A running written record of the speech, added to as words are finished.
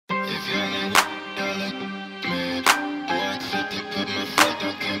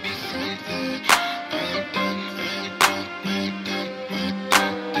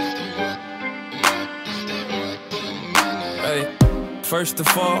First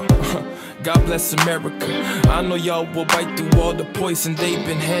of all, God bless America. I know y'all will bite through all the poison they've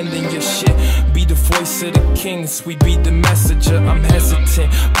been handing your shit. Be the voice of the kings, we be the messenger. I'm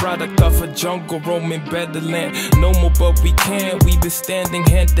hesitant, product of a jungle, roaming better land. No more but we can, we been standing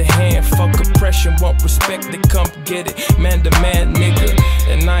hand to hand. Fuck oppression, want respect to come get it. Man to man, nigga,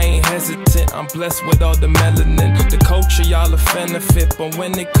 and I ain't hesitant. I'm blessed with all the melanin. The culture, y'all a benefit, but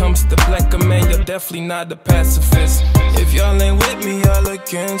when it comes to black man, you're definitely not a pacifist. If y'all ain't with me, y'all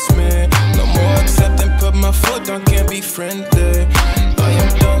against me. No more accepting, put my foot down, can't be friendly. I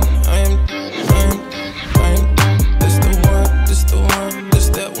am done, I am this the one, this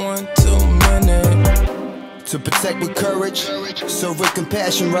that one, too many. To protect with courage, serve with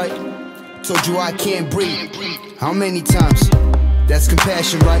compassion, right? Told you I can't breathe. How many times? That's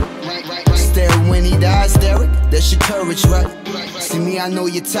compassion, right? Stare when he dies, Derek, that's your courage, right? See me, I know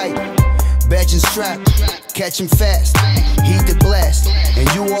you're tight. Badge and strap, catch him fast, heat the blast. And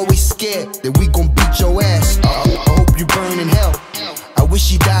you always scared that we gon' beat your ass. I hope you burn in hell, I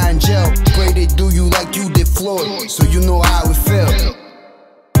wish you die in jail. Pray they do you like you did Floyd, so you know how it felt.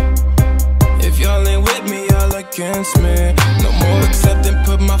 If y'all ain't with me, y'all against me. No more accepting,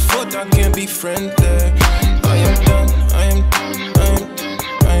 put my foot down, can't be friendly. I am done, I am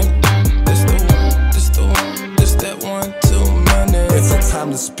this that one, too many. It's a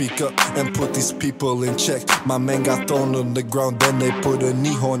time to speak up and put these people in check. My man got thrown on the ground, then they put a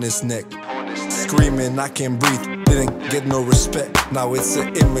knee on his neck. Screaming, I can't breathe, didn't get no respect. Now it's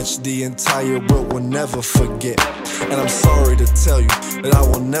an image the entire world will never forget. And I'm sorry to tell you that I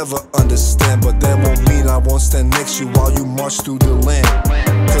will never understand, but that won't mean I won't stand next to you while you march through the land.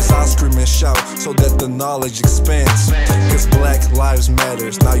 Cause I'll scream and shout so that the knowledge expands. Cause black lives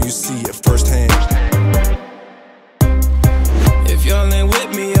matters, now you see it firsthand. If y'all ain't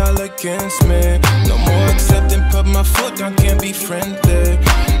with me, y'all against me. No more accepting, put my foot down, can't be friendly.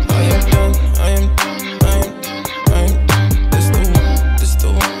 I am done, I am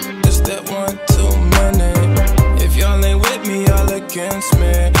this that one, too many. If y'all ain't with me, y'all against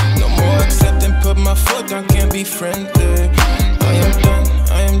me. No more accepting, put my foot down, can't be friendly. I am done,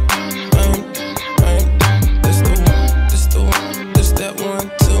 I am this that one,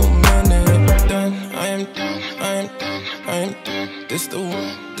 too many. Done, I am this the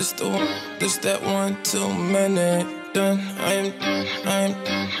one, this that one, too many. Done, I am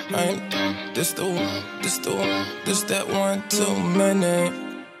this the one, this that one, too many.